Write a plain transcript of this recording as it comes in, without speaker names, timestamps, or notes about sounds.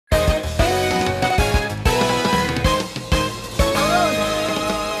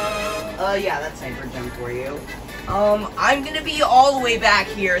Yeah, that's HyperGem for you. I'm gonna be all the way back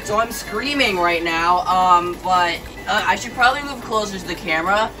here, so I'm screaming right now, but I should probably move closer to the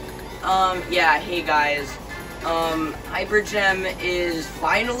camera. Yeah, hey guys. HyperGem is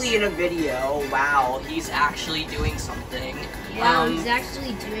finally in a video. Wow, he's actually doing something. Yeah, he's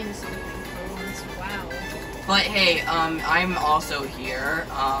actually doing something for once. Wow. But hey, I'm also here,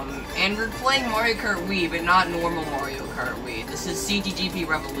 and we're playing Mario Kart Wii, but not normal Mario Kart Wii. This is CTGP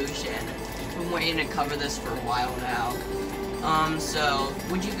Revolution. I've been waiting to cover this for a while now. So,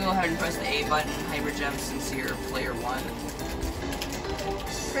 would you go ahead and press the A button, HyperGem, since you're player 1?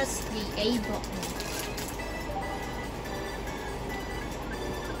 Press the A button.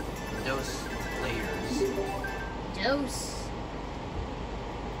 Those players. Dose.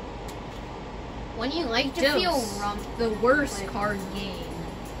 When you like to feel the worst card game.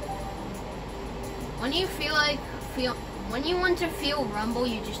 When you when you want to feel rumble,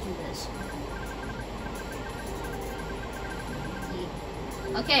 you just do this.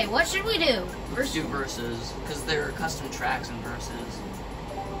 Okay, what should we do? Let's do versus, because there are custom tracks in versus.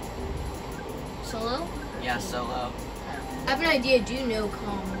 Solo? Yeah, solo. I have an idea. Do no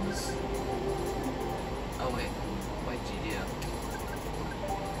comms. Oh wait, what did you do?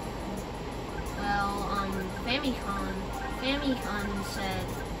 Well, Famicom said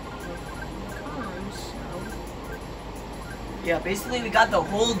comms, so. Yeah, basically we got the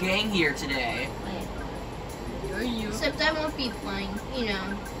whole gang here today. Except I won't be playing, you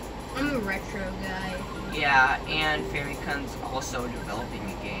know. I'm a retro guy. Yeah, and Famicom's also developing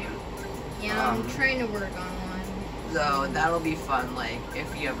a game. Yeah, I'm trying to work on one. So that'll be fun, like,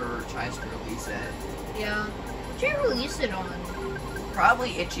 if he ever tries to release it. Yeah. What should you release it on?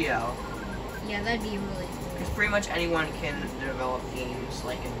 Probably Itch.io. Yeah, that'd be really cool. Because pretty much anyone can develop games,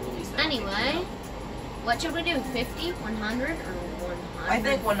 like, and release them. Anyway, what should we do? 50, 100, or 100? I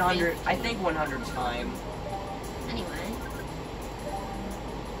think 100. I think 100's fine. Anyway.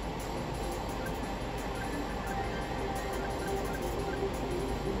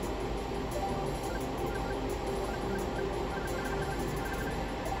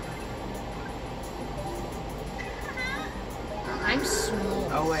 I'm small.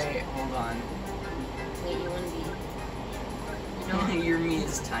 Oh wait, hold on. Wait, you want to be? No. Your me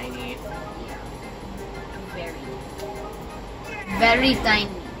is tiny. Yeah. Very tiny.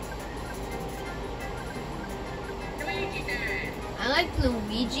 I like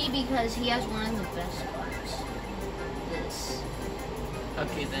Luigi because he has one of the best parts. This.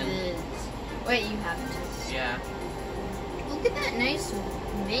 Okay then. This. Wait, you have it. Yeah. Look at that nice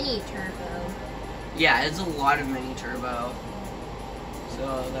mini turbo. Yeah, it's a lot of mini turbo.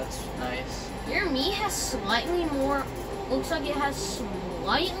 So that's nice. Your me has slightly more. Looks like it has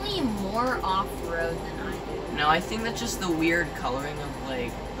slightly more off-road than I do. No, I think that's just the weird coloring of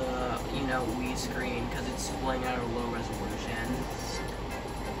like the Wii screen because it's displaying at a low resolution.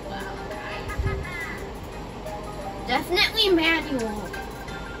 Wow. Definitely manual.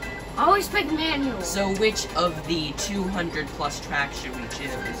 Always pick manual. So which of the 200 plus tracks should we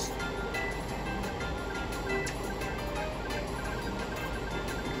choose?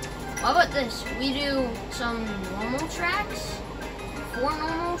 How about this? We do some normal tracks? 4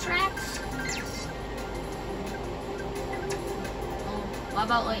 normal tracks? How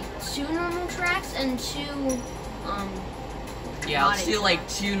about like 2 normal tracks and 2, Yeah, let's do like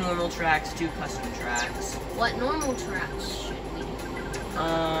 2 normal tracks, 2 custom tracks. What normal tracks should we do?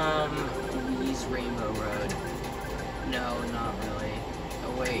 Use Rainbow Road. No, not really.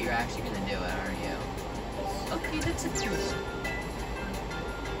 Oh wait, you're actually gonna do it, aren't you? Okay, that's a choice.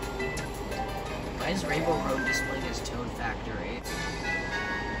 Why is Rainbow Road displaying as Toad Factory?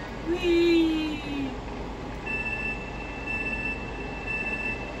 Whee!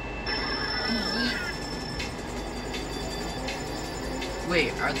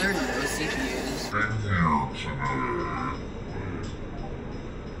 Wait, are there no CPUs?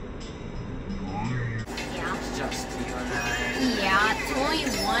 Yeah. It's just you and I. Yeah, it's only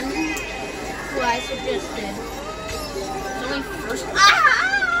one who I suggested. It's only first. Ah!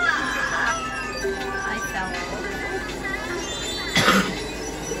 I fell.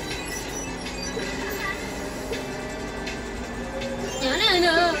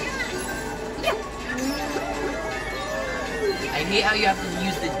 No. Yeah. I hate how you have to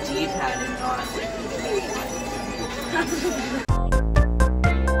use the D-pad and not like the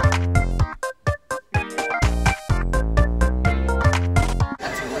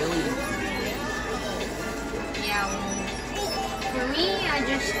That's really inconvenient. Yeah, well, for me, I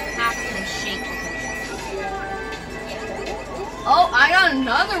just have to shake it. Oh, I got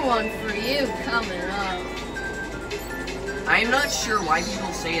another one for you coming up. I'm not sure why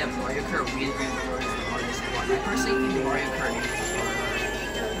people say that Mario Kart Wii is the hardest one. I personally think Mario Kart 8 is harder.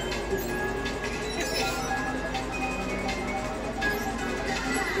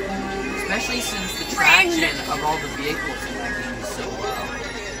 Especially since the traction of all the vehicles in that game is so low.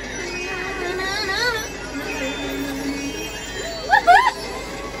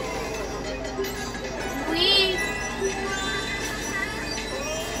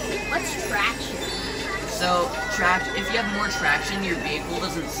 What's traction? So, if you have more traction, your vehicle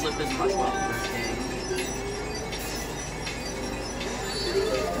doesn't slip as much while drifting.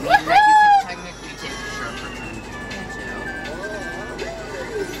 Meaning that you can technically take a sharper turn if you want to.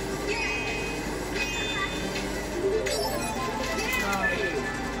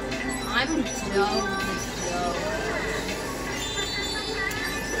 I'm dumb as hell.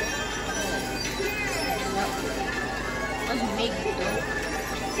 Let's make it though.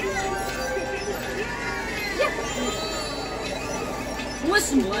 Yeah.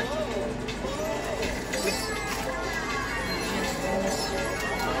 Listen, what?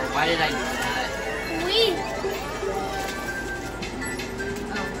 Why did I do that? Wait.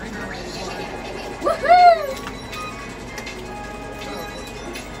 Oh, I know where you are. Woohoo!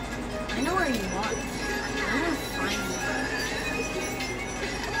 I know where you are. I'm gonna find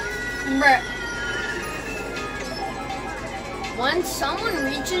you. Bruh. When someone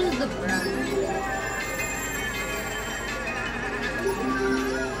reaches the ground,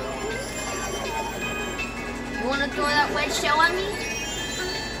 you wanna throw that wedge shell at me?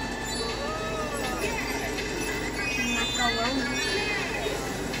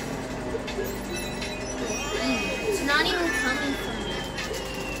 It's not even coming from me.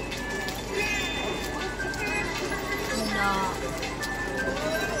 Nah.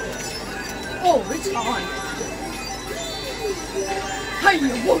 Oh, it's on. Hey,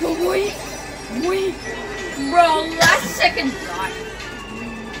 wait. Bro, last second got it.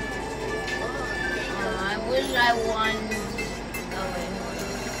 I wish I won. Oh, wait.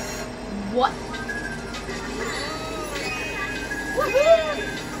 What? Woohoo!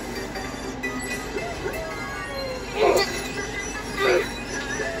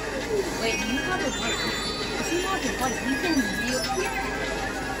 Wait, you have a bike. If you have a bike, you can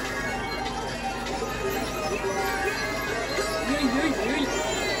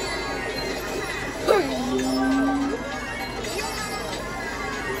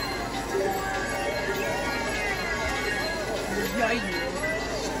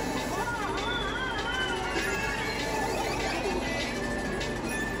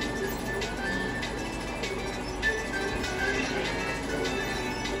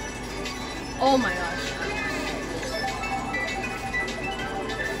Oh my gosh.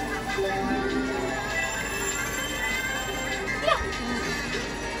 Yeah.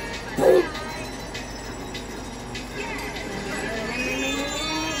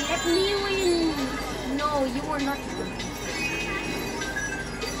 Let me win. No, you are not.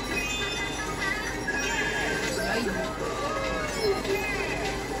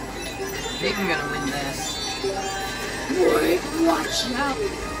 I think I'm gonna win this. Wait, watch out.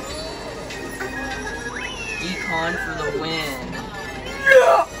 Econ for the win.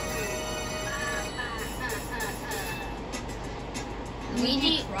 Yeah.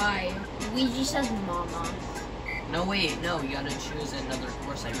 Luigi says mama. No, wait, no, you gotta choose another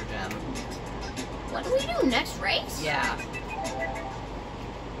course, HyperGem. What do we do, next race? Yeah.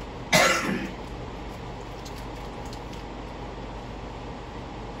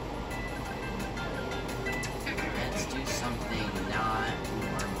 Let's do something not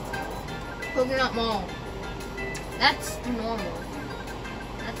normal. Coconut Mall. That's normal.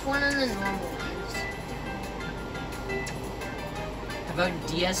 That's one of the normal ones. How about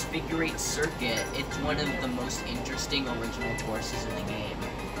DS Figure 8 Circuit? It's one of the most interesting original courses in the game.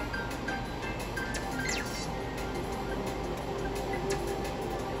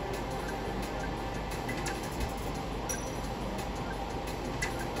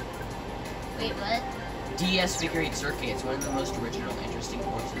 Wait, what? DS Figure 8 Circuit. It's one of the most original, interesting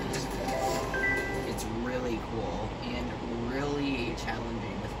courses. It's really cool and really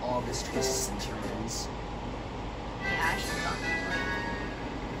challenging with all this twists and turns. Yeah, I should have done that.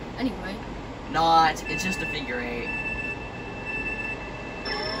 Anyway. Not. It's just a figure 8.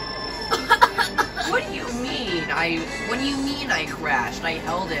 What do you mean? What do you mean I crashed? I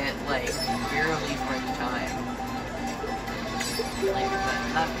held it, like, barely for any time. Like,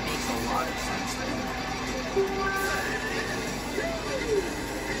 that makes a lot of sense then.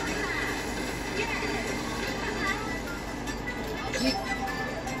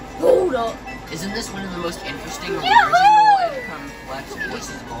 Hold up. Isn't this one of the most interesting, original, and complex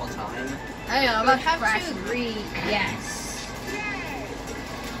courses of all time? I know, I'm about to have crash. to agree, yes.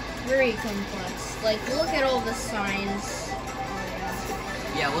 very complex. Like, look at all the signs.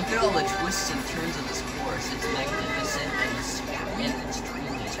 Yeah, look at all the twists and turns of this course. It's magnificent and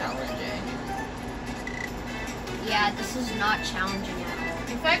extremely challenging. Yeah, this is not challenging at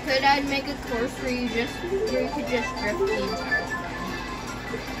all. If I could, I'd make a course where you could just drift the entire time.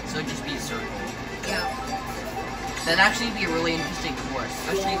 So it'd just be a circle. Yeah. That'd actually be a really interesting course,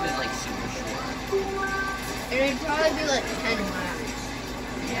 especially if it's like super short. And it'd probably be like 10 laps.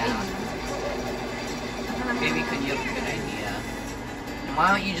 Yeah. Maybe could you have a good idea? And why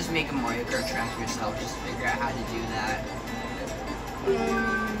don't you just make a Mario Kart track yourself? Just figure out how to do that.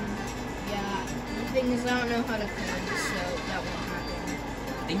 Yeah. The thing is, I don't know how to code, so that won't happen.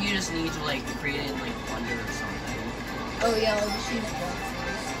 I think you just need to like create it in like Blender or something. Oh yeah, I'll just use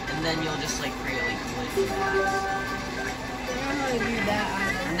boxes. And then you'll just like create like glitch maps. I don't know how to do that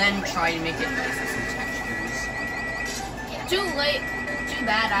either. And then try to make it nice with some textures. Too late. Too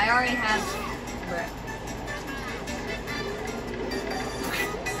bad. I already have.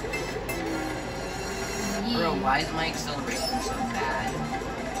 Bro, why is my acceleration so bad?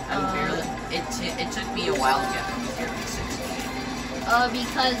 I'm barely. It took me a while to get from 0 to 60.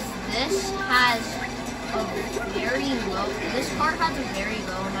 Because this has a very low. This car has a very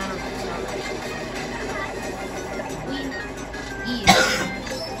low amount of acceleration.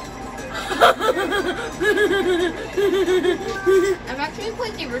 I've actually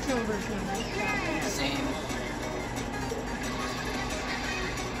played the original version of this track. Same.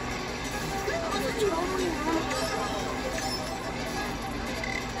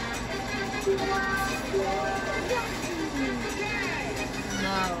 No.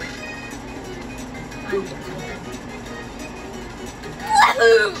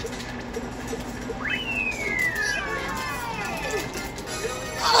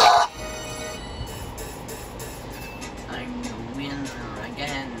 I'm the winner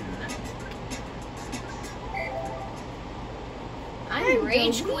again. I'm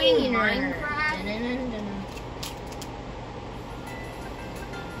rage quitting Minecraft.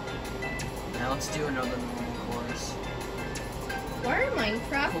 Now let's do another normal course. Why are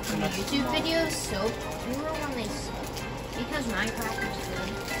Minecraft Coconut YouTube small. videos so popular when they suck? Because Minecraft is good.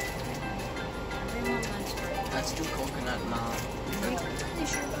 Everyone likes Minecraft. Let's do Coconut Mom. I'm really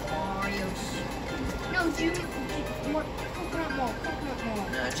sure about Mario's. No, Coconut Mall.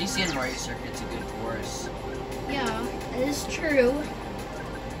 No, GC and Mario Circuit's a good course. Yeah, it is true.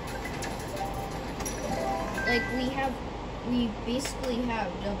 Like, we basically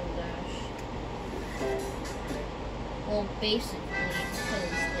have Double Dash. Well, basically, because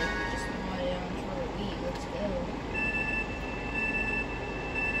like, we just mod it onto our Wii. Let's go.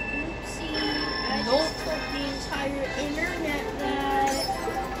 Oopsie, I just told the entire internet that.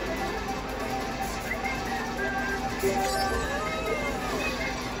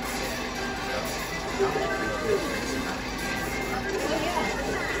 Oh yeah.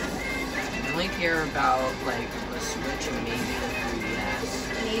 I only care about like the Switch and maybe the 3DS.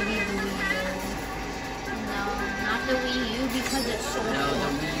 Maybe the Wii U. No, not the Wii U because it's so No, the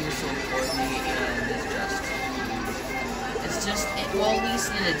Wii U so poorly and it's just, well, at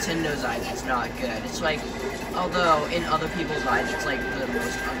least in Nintendo's eyes, it's not good. It's like, although in other people's eyes, it's like the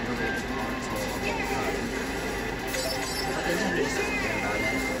most underrated console of all time. But Nintendo just doesn't care about it.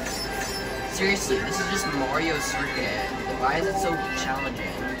 Seriously, this is just Mario Circuit. Why is it so challenging?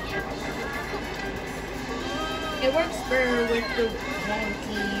 It works better with the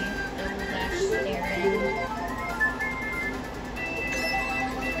wonky Double Dash steering.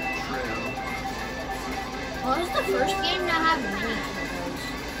 True. What was the first game to have mini turbos?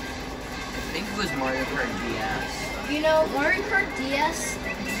 I think it was Mario Kart DS. You know, Mario Kart DS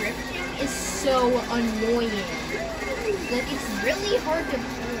drifting is so annoying. Like, it's really hard to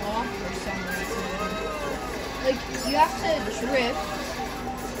pull off for some reason. Like, you have to drift,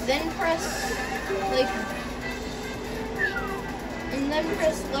 then press, like, and then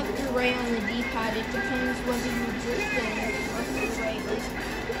press left or right on the D-pad. It depends whether you're drifting left or right. Like,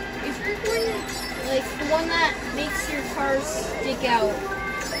 if you're going, like, the one that makes your cars stick out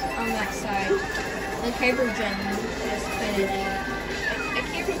on that side, like HyperGem just kind of do. I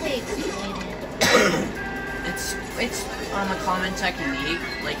can't really explain it. It's a common technique,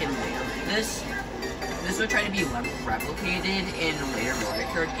 like in later. This would try to be replicated in later Mario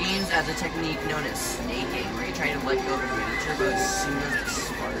Kart games as a technique known as snaking, where you try to let go of the mini turbo as soon as the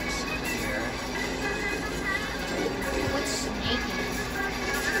sparks appear. What's snaking?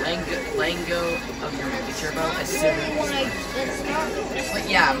 Letting go of your mini turbo as soon as. But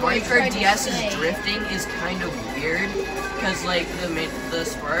yeah, Mario Kart DS's drifting is kind of weird because like the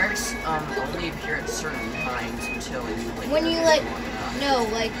sparks tracks only appear at certain times until you like. When you like, no,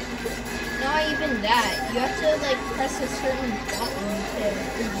 like, not even that. You have to like press a certain button to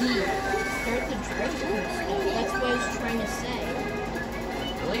start the drift and stuff. That's what I was trying to say.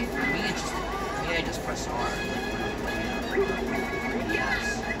 Really? For me, I just press R. Like,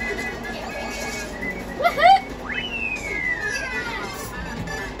 yes.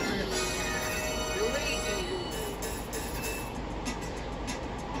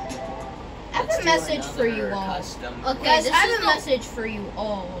 I have a message for you all. Okay, guys, I have a message for you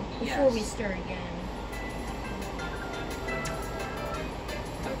all before we start again.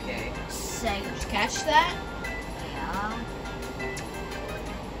 Okay. Say, did you catch that? Yeah.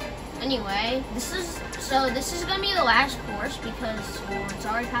 Anyway, this is gonna be the last course because it's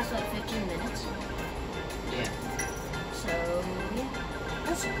already past like 15 minutes. Yeah. So yeah.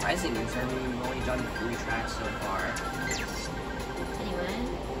 That's surprising considering we've only done 3 tracks so far. Anyway.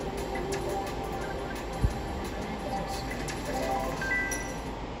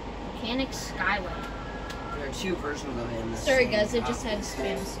 Mechanic Skyway. There are 2 versions of it in this. Sorry guys, I just had a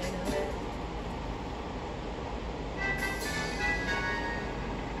spam sign up.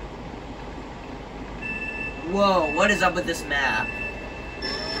 Whoa, what is up with this map?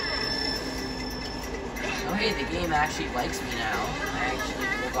 Oh hey, the game actually likes me now. I actually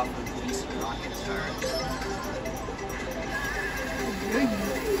pulled off a decent rocket start.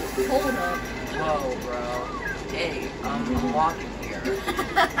 Hold up. Whoa, bro. Hey, I'm walking here.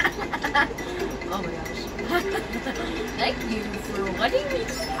 Oh my gosh. Thank you for letting me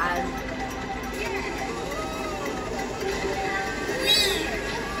pass.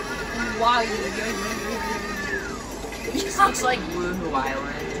 Wow. This looks like Woohoo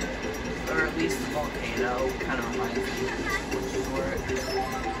Island, or at least the volcano, kind of reminds me of this resort.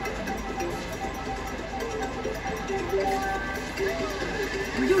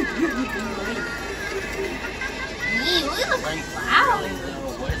 Look at the Like, clouds. really though,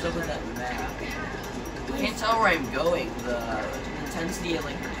 what is up with that map? I can't tell where I'm going. The intensity of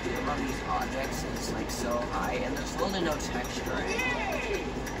like on these objects is like so high, and there's literally no texturing.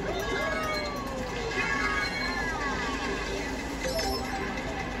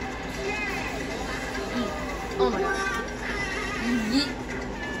 Oh my god.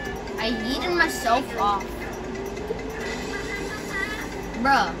 I yeeted myself off.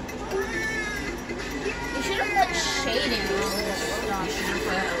 Bruh. You should have put shading on this You stuff. should have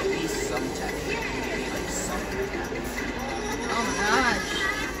put at least some texture, maybe like something. Oh my gosh.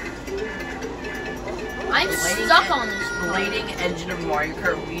 I'm stuck on this The part. lighting engine of Mario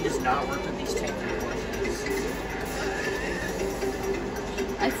Kart Wii does not work with these technical glitches.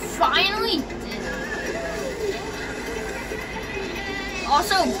 I finally did it.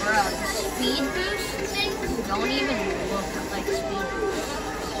 Also, bro, the speed boost things don't even look like speed boosts.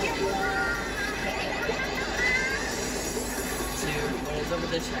 Dude, what is up with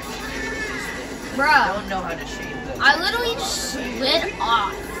the texture of these things? Bruh. I don't know how to shade them. I literally just slid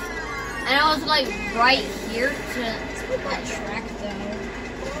off. And I was like right here to That track though.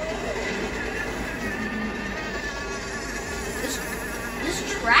 this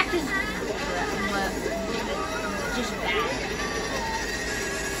track is just bad.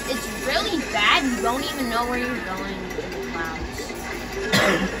 It's really bad, you don't even know where you're going in the clouds.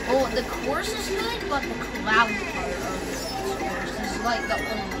 Well, the course is good, but the cloud part of this course is like the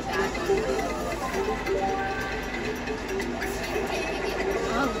only bad one.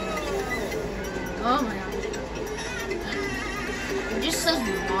 Oh my god. It just says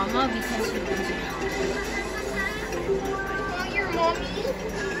mama because he doesn't know. Oh, your mommy.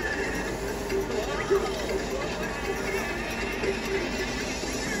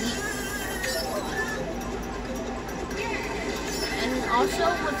 And also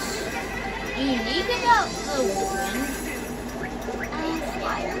what's unique about the wind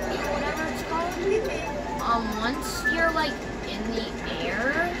flyer, whatever it's called, once you're like in the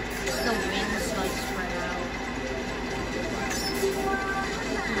air, the wind's like spread out.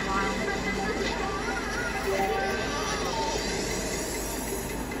 Wow.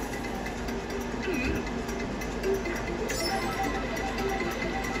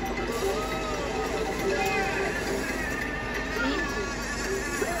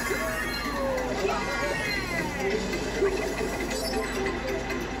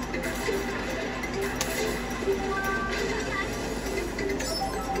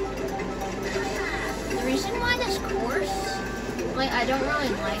 The reason why this course, like, I don't really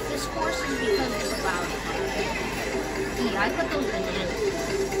like this course is because of the cloud. Yeah, I put those bananas.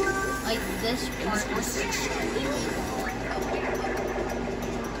 Like, this part was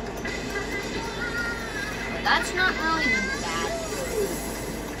but that's not really bad.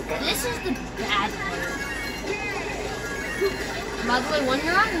 This is the bad part. By the way, when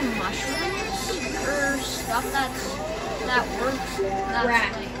you're on mushrooms or stuff that works, that's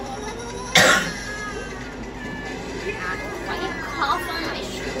Rat. like. Why do you cough on my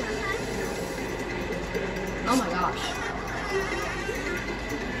shirt? Oh my gosh.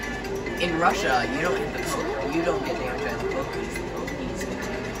 In Russia, you don't get the poke. You don't get damaged by the pokies. The pokies get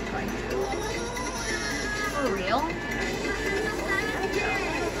damaged by you. For real?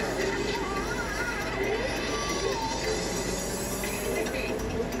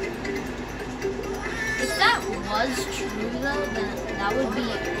 If that was true though, then that would be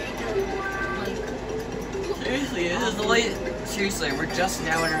like. Seriously, this is the late. Seriously, we're just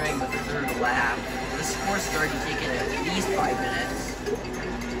now entering the third lap. This course has already taken at least 5 minutes.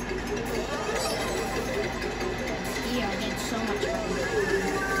 Yeah, I did so much better.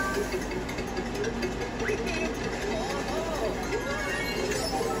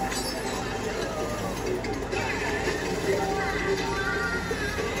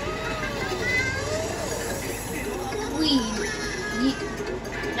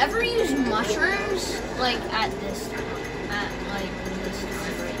 Never use mushrooms like at this time right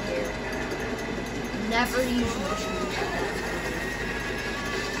here. Never use mushrooms at that time.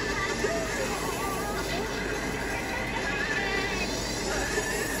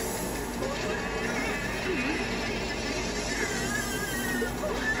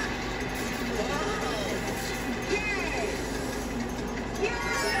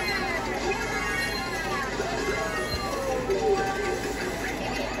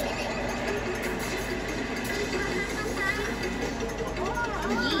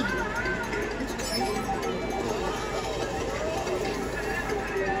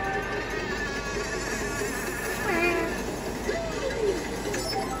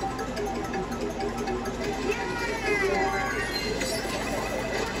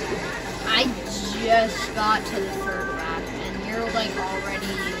 I just got to the third lap, and you're like already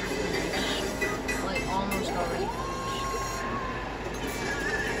finished, like almost already finished.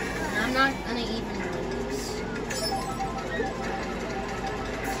 And I'm not gonna even win this.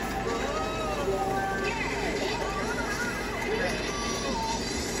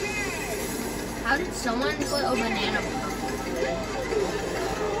 How did someone put a banana purple?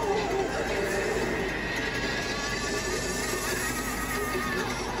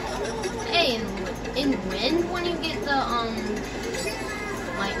 Hey, in wind, when you get the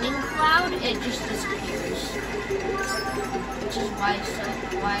lightning cloud, it just disappears. Which is why it's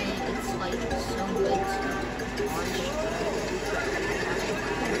like so good to watch.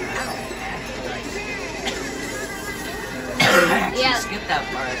 Yeah, Skip that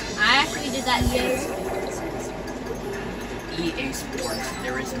part. I actually did that too. EA Sports,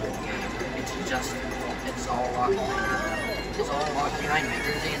 there is no game. It's all locked behind. It's all locked behind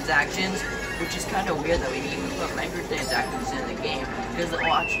microtransactions, which is kind of weird that we even put microtransactions in the game, because the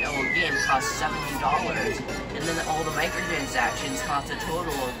whole game costs $70, and then all the microtransactions cost a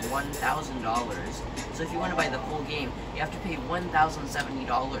total of $1,000. So if you want to buy the full game, you have to pay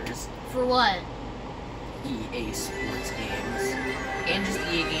 $1,070. For what? EA Sports games. And just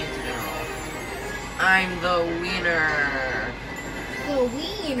EA games in general. I'm the winner! The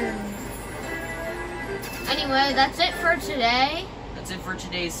wiener. Anyway, that's it for today. That's it for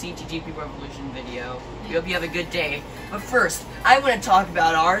today's CTGP Revolution video. We hope you have a good day. But first, I want to talk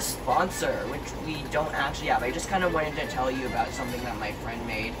about our sponsor, which we don't actually have. I just kind of wanted to tell you about something that my friend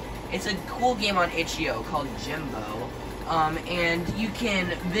made. It's a cool game on itch.io called Jimbo. And you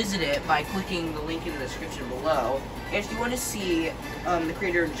can visit it by clicking the link in the description below. And if you want to see the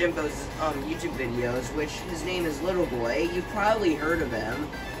creator of Jimbo's YouTube videos, which his name is Little Boy, you've probably heard of him,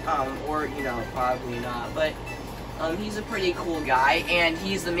 or, you know, probably not, but he's a pretty cool guy, and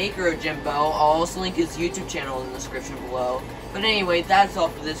he's the maker of Jimbo. I'll also link his YouTube channel in the description below. But anyway, that's all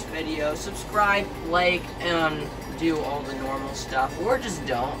for this video. Subscribe, like, and do all the normal stuff, or just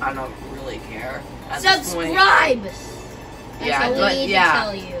don't. I don't really care. At this point. Subscribe! Yeah, That's all we need to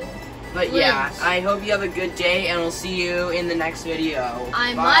tell you. But Please. yeah, I hope you have a good day, and we'll see you in the next video.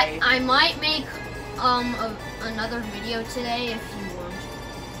 I might make another video today if you want.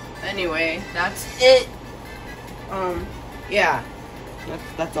 Anyway, that's it. Yeah,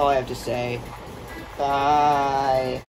 that's all I have to say. Bye.